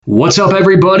What's up,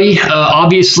 everybody?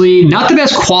 Obviously, not the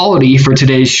best quality for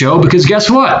today's show because guess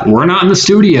what? We're not in the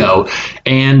studio.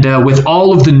 And with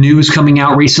all of the news coming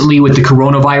out recently with the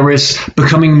coronavirus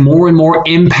becoming more and more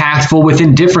impactful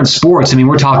within different sports, I mean,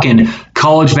 we're talking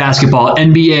college basketball,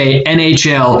 NBA,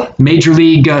 NHL, Major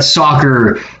League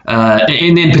Soccer,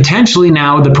 and then potentially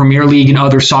now the Premier League and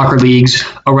other soccer leagues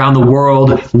around the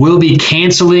world will be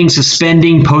canceling,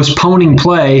 suspending, postponing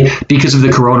play because of the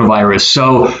coronavirus.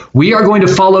 So we are going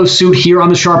to follow suit here on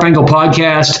the Sharp Angle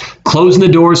podcast, closing the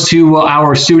doors to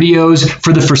our studios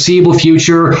for the foreseeable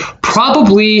future,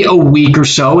 probably a week or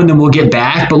so, and then we'll get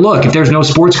back. But look, if there's no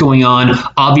sports going on,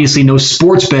 obviously no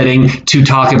sports betting to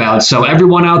talk about. So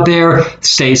everyone out there,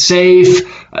 stay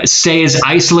safe. Stay as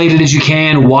isolated as you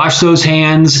can, wash those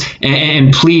hands,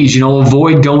 and please,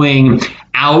 avoid going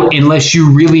out unless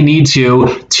you really need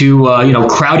to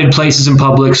crowded places in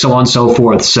public, so on and so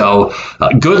forth. So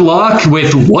good luck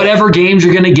with whatever games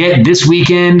you're going to get this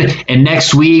weekend and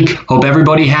next week. Hope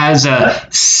everybody has a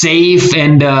safe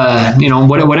and,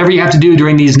 whatever you have to do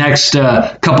during these next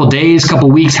couple days,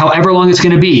 couple weeks, however long it's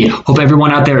going to be. Hope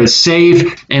everyone out there is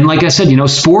safe. And like I said,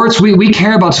 sports, we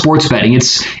care about sports betting.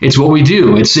 It's what we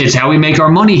do. It's how we make our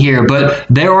money here. But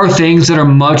there are things that are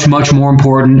much, much more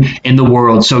important in the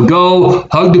world. So go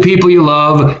hug the people you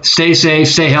love, stay safe,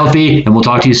 stay healthy, and we'll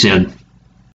talk to you soon.